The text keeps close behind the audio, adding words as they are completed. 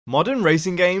Modern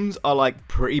racing games are like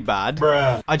pretty bad.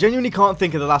 Bruh. I genuinely can't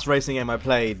think of the last racing game I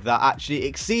played that actually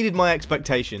exceeded my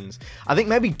expectations. I think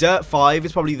maybe Dirt 5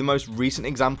 is probably the most recent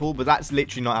example, but that's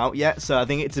literally not out yet, so I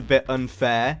think it's a bit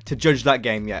unfair to judge that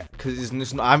game yet, because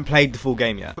I haven't played the full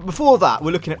game yet. But before that,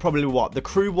 we're looking at probably what, the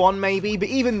Crew 1 maybe, but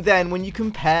even then, when you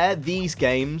compare these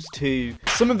games to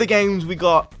some of the games we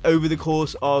got over the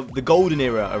course of the golden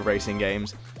era of racing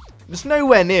games, it's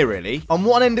nowhere near, really. On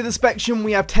one end of the spectrum,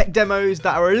 we have tech demos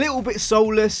that are a little bit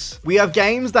soulless. We have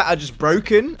games that are just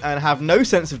broken and have no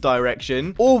sense of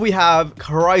direction. Or we have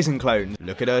Horizon clones.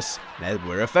 Look at us.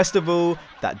 We're a festival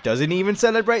that doesn't even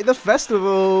celebrate the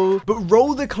festival. But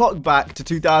roll the clock back to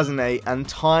 2008 and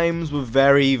times were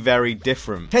very, very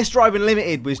different. Test Drive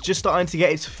Unlimited was just starting to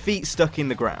get its feet stuck in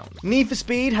the ground. Need for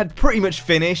Speed had pretty much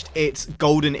finished its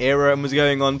golden era and was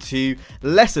going on to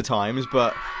lesser times,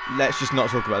 but let's just not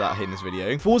talk about that in this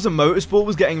video. Forza Motorsport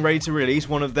was getting ready to release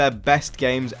one of their best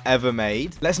games ever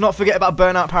made. Let's not forget about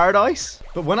Burnout Paradise.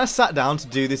 But when I sat down to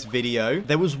do this video,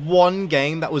 there was one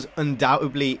game that was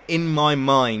undoubtedly, in my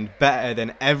mind, better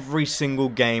than every single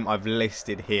game I've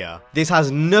listed here. This has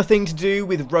nothing to do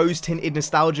with rose-tinted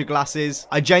nostalgia glasses.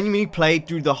 I genuinely played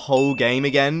through the whole game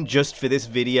again just for this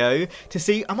video to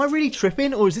see, am I really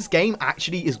tripping, or is this game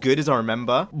actually as good as I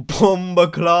remember?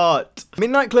 Bombaclot!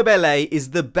 Midnight Club LA is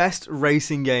the best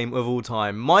racing game of all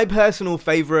time. My personal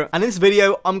favorite, and in this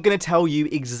video, I'm gonna tell you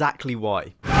exactly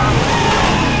why.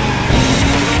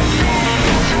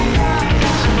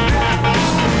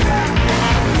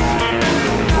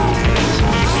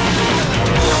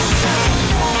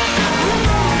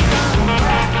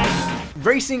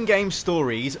 Racing game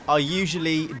stories are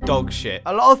usually dog shit.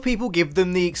 A lot of people give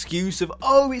them the excuse of,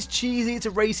 oh, it's cheesy, it's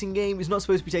a racing game, it's not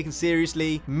supposed to be taken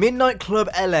seriously. Midnight Club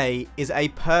LA is a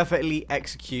perfectly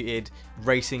executed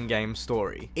racing game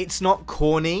story. It's not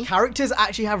corny. Characters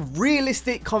actually have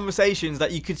realistic conversations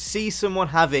that you could see someone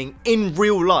having in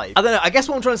real life. I don't know, I guess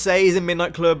what I'm trying to say is in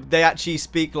Midnight Club, they actually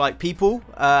speak like people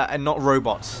and not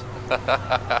robots.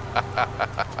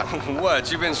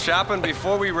 What, you been shopping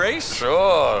before we race?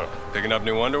 Sure. Picking up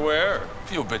new underwear? A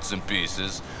few bits and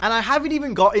pieces. And I haven't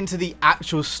even got into the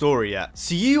actual story yet.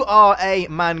 So you are a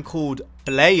man called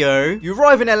Leo. You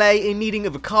arrive in LA in needing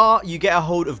of a car. You get a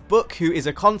hold of Book, who is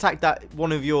a contact that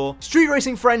one of your street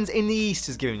racing friends in the East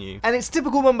has given you. And it's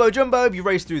typical mumbo jumbo. You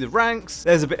race through the ranks.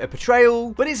 There's a bit of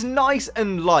betrayal, but it's nice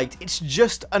and light. It's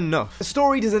just enough. The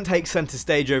story doesn't take center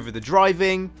stage over the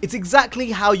driving. It's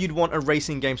exactly how you'd want a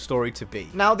racing game story to be.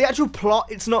 Now, the actual plot,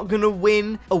 it's not gonna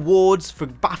win awards for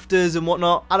BAFTAs and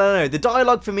whatnot. I don't know. The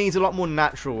dialogue for me is a lot more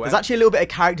natural. There's actually a little bit of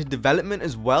character development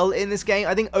as well in this game.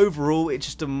 I think overall, it's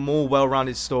just a more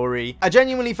well-rounded story. I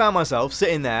genuinely found myself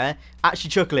sitting there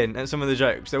actually chuckling at some of the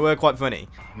jokes. They were quite funny.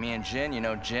 Me and Jin, you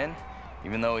know Jin?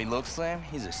 Even though he looks lame,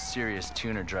 he's a serious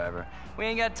tuner driver. We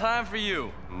ain't got time for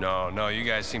you. No, you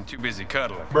guys seem too busy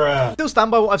cuddling. Bruh. Still stand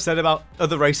by what I've said about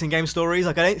other racing game stories.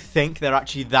 Like, I don't think they're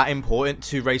actually that important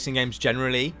to racing games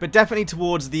generally, but definitely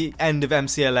towards the end of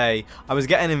MCLA, I was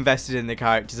getting invested in the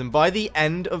characters, and by the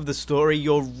end of the story,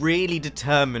 you're really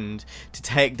determined to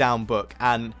take down Book,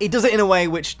 and it does it in a way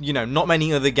which, you know, not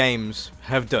many other games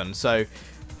have done. So,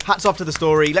 hats off to the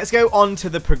story. Let's go on to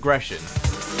the progression.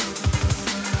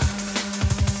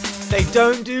 They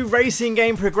don't do racing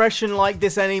game progression like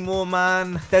this anymore,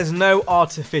 man. There's no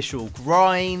artificial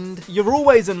grind. You're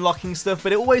always unlocking stuff,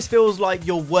 but it always feels like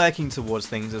you're working towards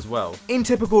things as well. In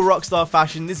typical Rockstar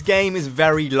fashion, this game is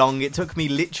very long. It took me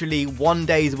literally 1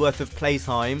 day's worth of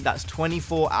playtime. That's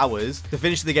 24 hours to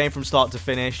finish the game from start to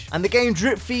finish. And the game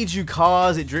drip feeds you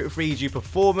cars, it drip feeds you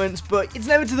performance, but it's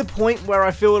never to the point where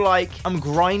I feel like I'm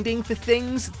grinding for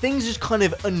things. Things just kind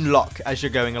of unlock as you're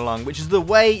going along, which is the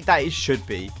way that it should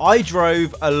be. I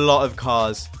drove a lot of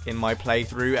cars in my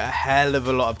playthrough, a hell of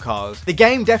a lot of cars. The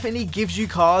game definitely gives you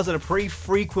cars on a pretty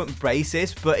frequent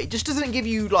basis, but it just doesn't give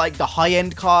you like the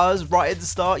high-end cars right at the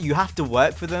start. You have to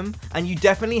work for them, and you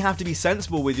definitely have to be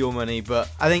sensible with your money, but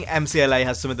I think MCLA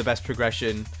has some of the best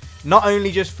progression. Not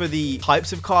only just for the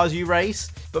types of cars you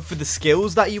race, but for the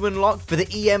skills that you unlock, for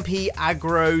the EMP,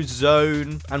 aggro,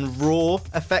 zone, and raw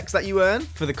effects that you earn,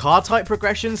 for the car type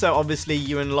progression. So obviously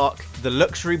you unlock the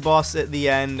luxury boss at the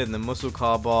end, and the muscle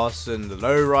car boss, and the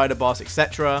lowrider boss,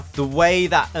 etc. The way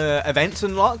that events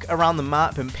unlock around the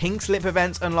map, and pink slip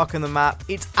events unlock on the map,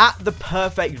 it's at the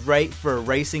perfect rate for a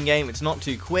racing game. It's not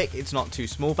too quick, it's not too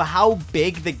small. For how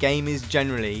big the game is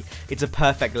generally, it's a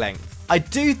perfect length. I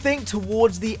do think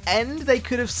towards the end they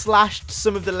could have slashed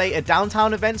some of the later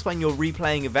downtown events when you're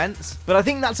replaying events, but I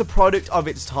think that's a product of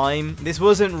its time. This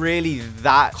wasn't really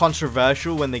that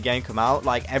controversial when the game came out,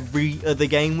 like every other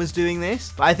game was doing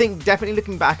this, but I think definitely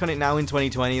looking back on it now in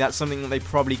 2020, that's something that they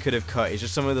probably could have cut. It's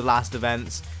just some of the last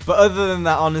events, but other than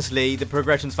that, honestly, the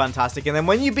progression's fantastic. And then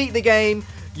when you beat the game,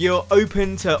 you're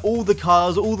open to all the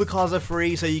cars are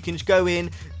free, so you can just go in,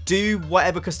 do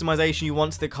whatever customization you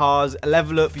want to the cars,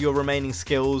 level up your remaining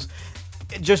skills.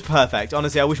 Just perfect.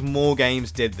 Honestly, I wish more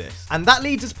games did this. And that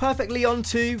leads us perfectly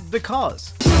onto the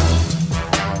cars.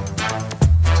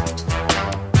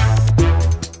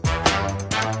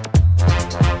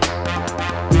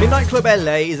 Midnight Club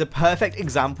LA is a perfect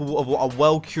example of what a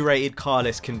well-curated car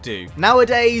list can do.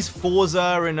 Nowadays,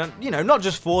 Forza and, not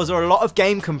just Forza, a lot of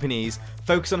game companies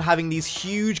focus on having these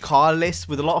huge car lists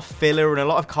with a lot of filler and a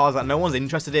lot of cars that no one's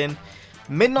interested in.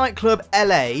 Midnight Club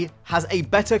LA has a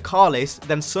better car list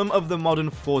than some of the modern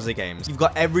Forza games. You've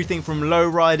got everything from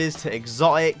lowriders to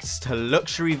exotics to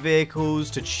luxury vehicles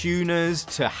to tuners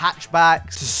to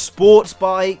hatchbacks to sports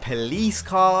bike, police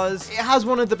cars. It has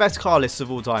one of the best car lists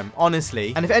of all time,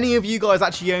 honestly. And if any of you guys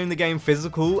actually own the game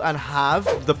physical and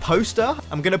have the poster,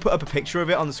 I'm going to put up a picture of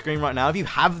it on the screen right now. If you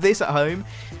have this at home,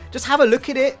 just have a look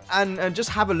at it and just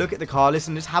have a look at the car list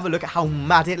and just have a look at how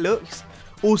mad it looks.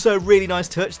 Also, really nice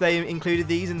touch, they included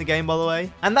these in the game, by the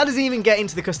way. And that doesn't even get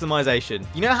into the customization.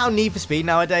 You know how Need for Speed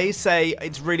nowadays say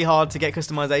it's really hard to get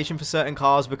customization for certain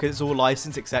cars because it's all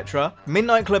licensed, etc.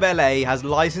 Midnight Club LA has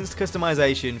licensed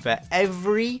customization for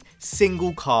every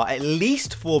single car, at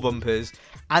least 4 bumpers,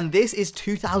 and this is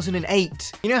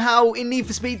 2008. You know how in Need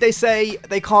for Speed they say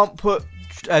they can't put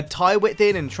tire width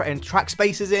in and track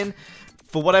spaces in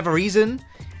for whatever reason?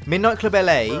 Midnight Club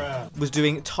LA was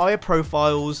doing tire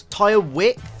profiles, tire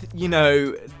width,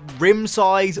 rim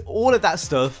size, all of that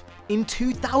stuff in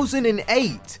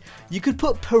 2008. You could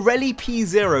put Pirelli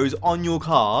P0s on your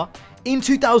car in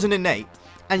 2008.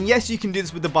 And yes, you can do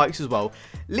this with the bikes as well.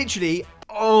 Literally,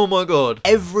 oh my god,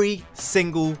 every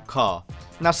single car.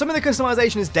 Now, some of the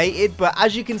customization is dated, but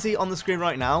as you can see on the screen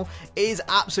right now, it is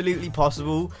absolutely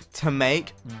possible to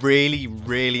make really,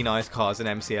 really nice cars in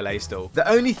MCLA still. The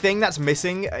only thing that's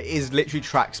missing is literally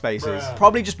track spaces.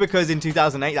 Probably just because in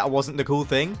 2008, that wasn't the cool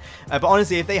thing. But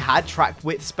honestly, if they had track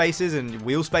width spaces and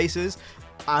wheel spaces,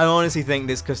 I honestly think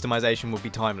this customization would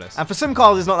be timeless. And for some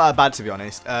cars, it's not that bad, to be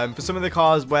honest. For some of the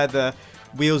cars where the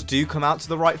wheels do come out to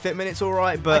the right fitment, it's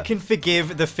alright, but I can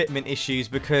forgive the fitment issues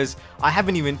because I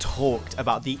haven't even talked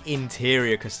about the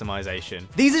interior customization.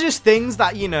 These are just things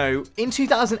that, in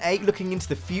 2008, looking into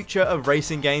the future of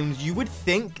racing games, you would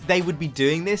think they would be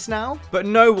doing this now, but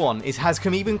no one has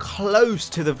come even close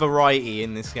to the variety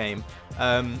in this game.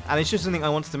 And it's just something I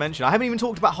wanted to mention. I haven't even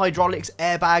talked about hydraulics,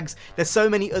 airbags. There's so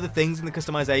many other things in the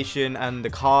customization and the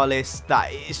car list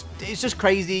that it's just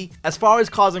crazy. As far as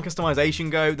cars and customization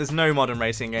go, there's no modern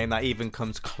racing game that even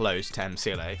comes close to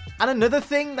MCLA. And another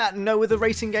thing that no other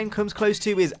racing game comes close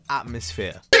to is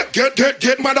atmosphere.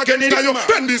 Get mad again in your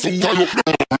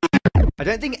I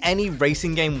don't think any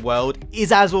racing game world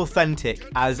is as authentic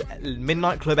as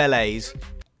Midnight Club LA's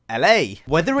LA.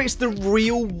 Whether it's the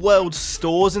real world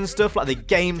stores and stuff like the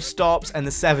GameStops and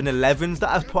the 7-Elevens that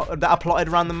are plotted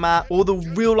around the map, or the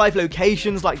real life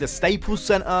locations like the Staples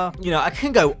Center, I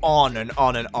can go on and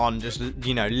on and on just,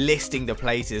 listing the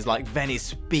places like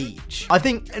Venice Beach. I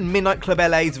think Midnight Club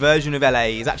LA's version of LA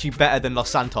is actually better than Los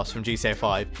Santos from GTA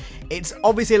 5. It's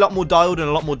obviously a lot more dialed and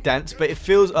a lot more dense, but it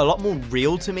feels a lot more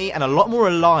real to me and a lot more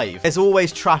alive. There's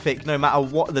always traffic no matter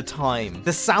what the time.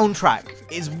 The soundtrack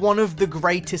is one of the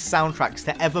greatest soundtracks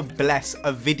to ever bless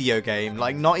a video game,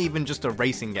 like not even just a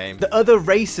racing game. The other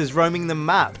races roaming the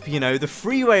map, the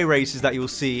freeway races that you'll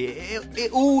see,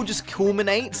 it all just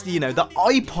culminates, the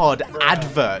iPod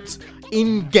adverts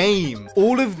in game.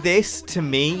 All of this, to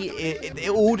me, it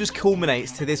all just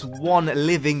culminates to this one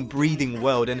living, breathing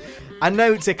world. And I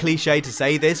know it's a cliche to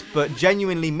say this, but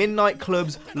genuinely, Midnight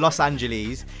Club's Los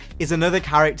Angeles is another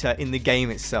character in the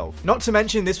game itself. Not to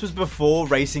mention, this was before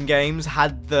racing games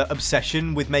had the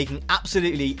obsession with making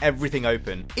absolutely everything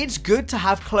open. It's good to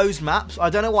have closed maps.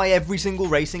 I don't know why every single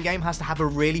racing game has to have a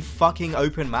really fucking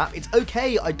open map. It's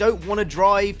okay, I don't want to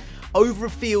drive over a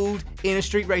field in a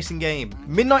street racing game.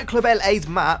 Midnight Club LA's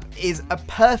map is a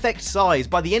perfect size.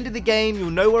 By the end of the game, you'll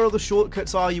know where all the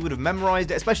shortcuts are. You would have memorized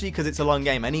it, especially because it's a long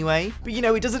game anyway. But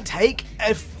it doesn't take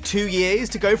 2 years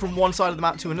to go from one side of the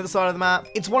map to another side of the map.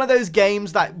 It's one of those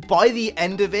games that by the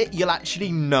end of it, you'll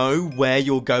actually know where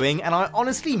you're going. And I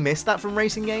honestly miss that from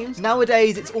racing games.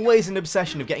 Nowadays, it's always an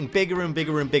obsession of getting bigger and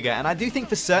bigger and bigger. And I do think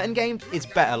for certain games, it's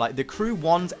better. Like the Crew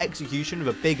 1's execution of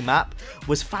a big map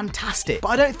was fantastic.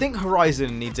 But I don't think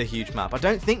Horizon needs a huge map. I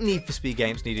don't think Need for Speed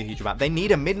games need a huge map. They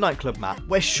need a Midnight Club map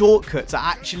where shortcuts are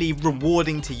actually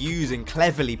rewarding to use and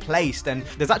cleverly placed. And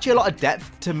there's actually a lot of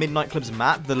depth to Midnight Club's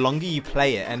map the longer you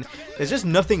play it. And there's just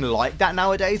nothing like that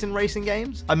nowadays in racing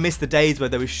games. I miss the days where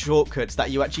there were shortcuts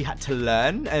that you actually had to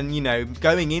learn. And, you know,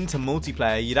 going into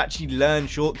multiplayer, you'd actually learn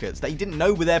shortcuts that you didn't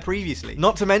know were there previously.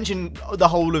 Not to mention the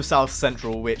whole of South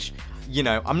Central, which, you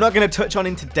know, I'm not going to touch on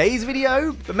in today's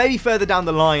video, but maybe further down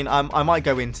the line, I might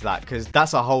go into that because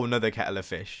that's a whole nother kettle of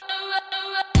fish.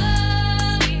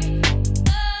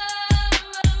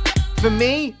 For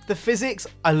me, the physics,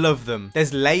 I love them.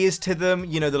 There's layers to them.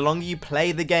 You know, the longer you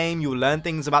play the game, you'll learn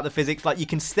things about the physics. Like, you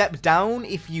can step down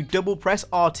if you double press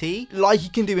RT, like you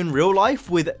can do in real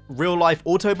life with real life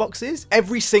auto boxes.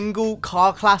 Every single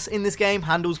car class in this game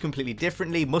handles completely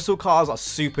differently. Muscle cars are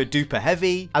super duper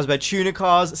heavy, as where tuner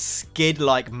cars skid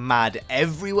like mad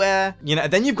everywhere. You know,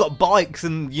 then you've got bikes,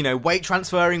 and, you know, weight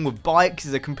transferring with bikes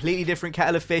is a completely different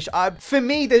kettle of fish. For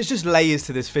me, there's just layers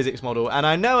to this physics model, and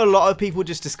I know a lot of people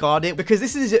just discard it because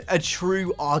this is a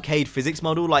true arcade physics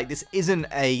model. Like, this isn't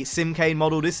a simcade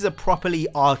model. This is a properly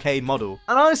arcade model,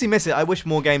 and I honestly miss it. I wish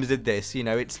more games did this. You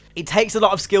know, it takes a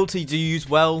lot of skill to use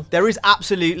well. There is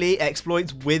absolutely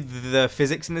exploits with the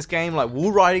physics in this game. Like,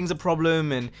 wall riding's a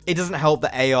problem, and it doesn't help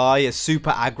that AI is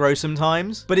super aggro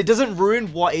sometimes, but it doesn't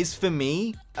ruin what is, for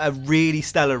me, a really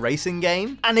stellar racing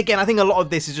game. And again, I think a lot of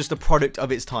this is just a product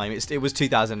of its time. It was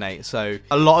 2008, so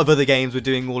a lot of other games were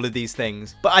doing all of these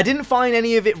things, but I didn't find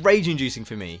any of it rage-inducing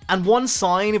for me. And one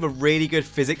sign of a really good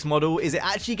physics model is it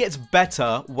actually gets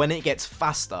better when it gets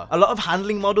faster. A lot of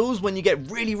handling models, when you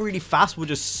get really, really fast, will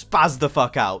just spaz the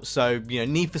fuck out. So, you know,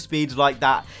 Need for Speed's like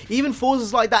that. Even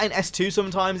Forza's like that in S2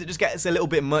 sometimes. It just gets a little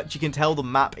bit much. You can tell the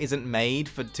map isn't made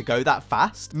to go that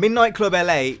fast. Midnight Club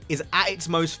LA is at its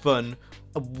most fun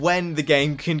when the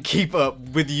game can keep up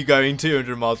with you going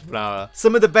 200 miles per hour.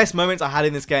 Some of the best moments I had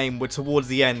in this game were towards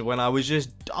the end when I was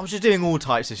just doing all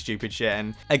types of stupid shit.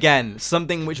 And again,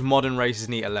 something which modern racers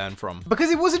need to learn from.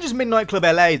 Because it wasn't just Midnight Club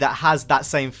LA that has that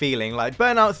same feeling. Like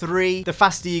Burnout 3, the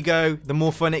faster you go, the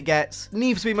more fun it gets.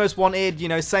 Need for Speed Most Wanted, you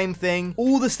know, same thing.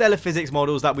 All the stellar physics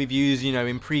models that we've used, you know,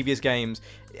 in previous games,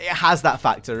 it has that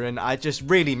factor, and I just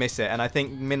really miss it. And I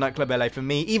think Midnight Club LA, for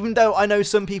me, even though I know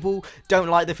some people don't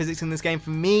like the physics in this game, for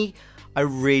me, I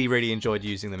really, really enjoyed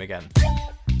using them again.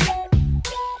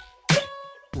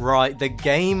 Right, the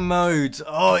game modes.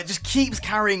 Oh, it just keeps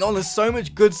carrying on. There's so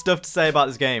much good stuff to say about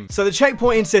this game. So the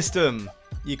checkpointing system,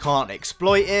 you can't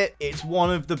exploit it. It's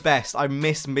one of the best. I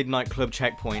miss Midnight Club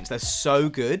checkpoints. They're so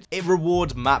good. It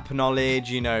rewards map knowledge,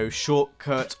 you know,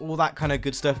 shortcuts, all that kind of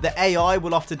good stuff. The AI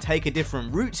will often take a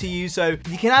different route to you, so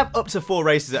you can have up to 4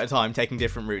 races at a time taking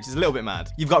different routes. It's a little bit mad.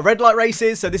 You've got red light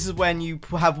races, so this is when you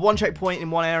have one checkpoint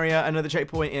in one area, another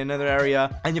checkpoint in another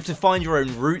area, and you have to find your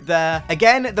own route there.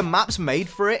 Again, the map's made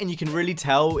for it, and you can really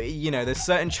tell, you know, there's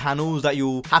certain channels that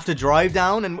you'll have to drive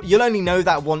down, and you'll only know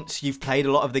that once you've played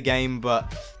a lot of the game, but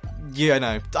you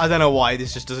know, I don't know why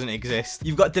this just doesn't exist.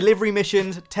 You've got delivery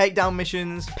missions, takedown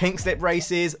missions, pink slip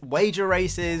races, wager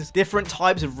races, different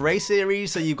types of race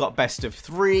series. So you've got best of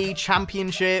 3,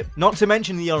 championship, not to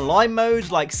mention the online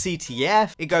modes like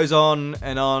CTF. It goes on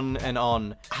and on and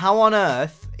on. How on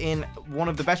earth, in one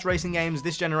of the best racing games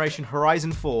this generation,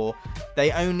 Horizon 4,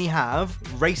 they only have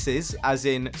races, as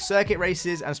in circuit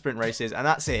races and sprint races, and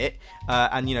that's it.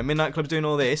 And, you know, Midnight Club's doing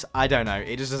all this. I don't know.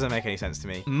 It just doesn't make any sense to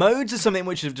me. Modes are something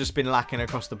which have just been lacking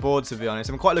across the board, to be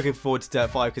honest. I'm quite looking forward to Dirt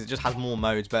 5 because it just has more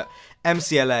modes, but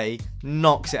MCLA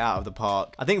knocks it out of the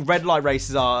park. I think red light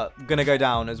races are going to go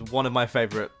down as one of my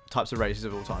favorite types of races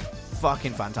of all time.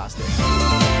 Fucking fantastic.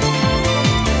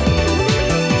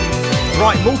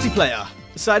 Right, multiplayer.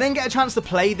 So I didn't get a chance to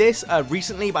play this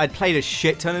recently, but I'd played a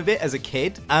shit ton of it as a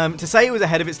kid. To say it was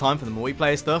ahead of its time for the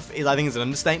multiplayer stuff is, I think, is an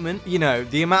understatement. You know,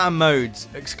 the amount of modes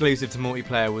exclusive to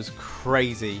multiplayer was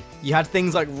crazy. You had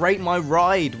things like Rate My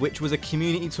Ride, which was a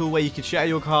community tool where you could share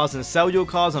your cars and sell your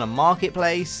cars on a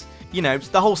marketplace. You know,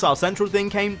 the whole South Central thing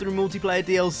came through multiplayer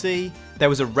DLC. There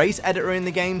was a race editor in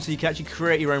the game, so you could actually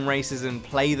create your own races and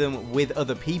play them with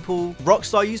other people.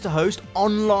 Rockstar used to host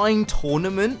online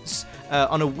tournaments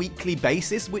on a weekly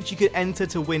basis, which you could enter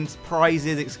to win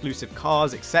prizes, exclusive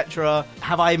cars, etc.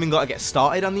 Have I even got to get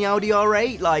started on the Audi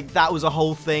R8? Like, that was a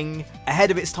whole thing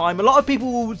ahead of its time. A lot of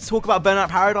people will talk about Burnout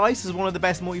Paradise as one of the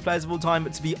best multiplayers of all time,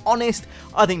 but to be honest,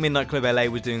 I think Midnight Club LA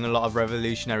was doing a lot of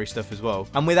revolutionary stuff as well.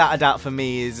 And without a doubt, for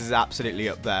me, is absolutely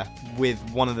up there with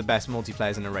one of the best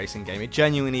multiplayers in a racing game. It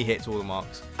genuinely hits all the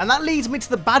marks. And that leads me to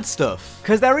the bad stuff,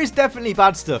 because there is definitely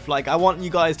bad stuff. Like, I want you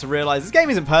guys to realize this game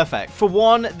isn't perfect. For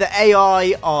one, the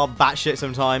AI are batshit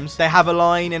sometimes. They have a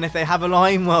line, and if they have a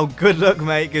line, well, good luck,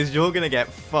 mate, because you're gonna get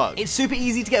fucked. It's super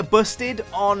easy to get busted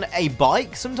on a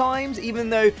bike sometimes, even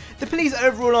though the police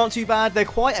overall aren't too bad. They're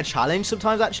quite a challenge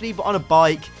sometimes, actually, but on a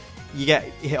bike, you get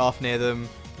hit off near them,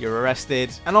 you're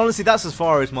arrested. And honestly, that's as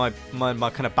far as my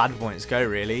kind of bad points go,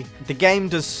 really. The game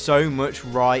does so much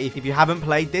right. If you haven't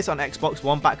played this on Xbox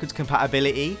One backwards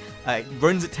compatibility, it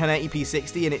runs at 1080p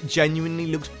 60, and it genuinely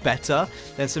looks better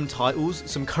than some titles,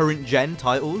 some current gen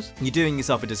titles. You're doing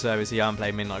yourself a disservice if you haven't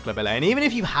played Midnight Club LA. And even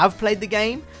if you have played the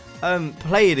game,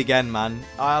 play it again, man.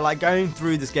 Like, going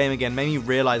through this game again made me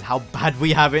realize how bad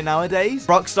we have it nowadays.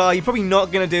 Rockstar, you're probably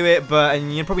not gonna do it,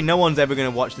 and probably no one's ever gonna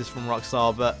watch this from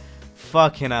Rockstar, but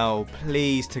fucking hell,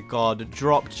 please to God,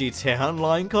 drop GTA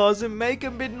Online cars and make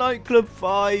a Midnight Club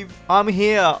 5. I'm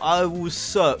here. I will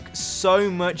suck so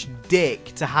much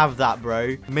dick to have that,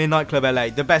 bro. Midnight Club LA,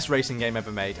 the best racing game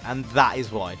ever made, and that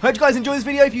is why. Hope you guys enjoyed this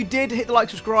video. If you did, hit the like,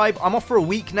 subscribe. I'm off for a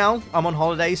week now. I'm on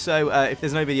holiday, so if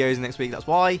there's no videos next week, that's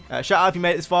why. Shout out if you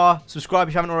made it this far. Subscribe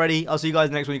if you haven't already. I'll see you guys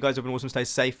in the next one. You guys have been awesome. Stay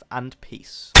safe, and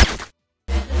peace.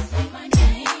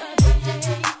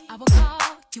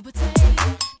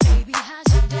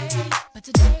 But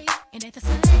today, it ain't the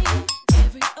same.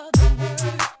 Every other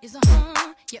word is a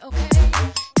yeah, okay.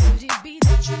 Could it be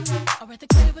that you are at the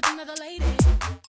club with another lady?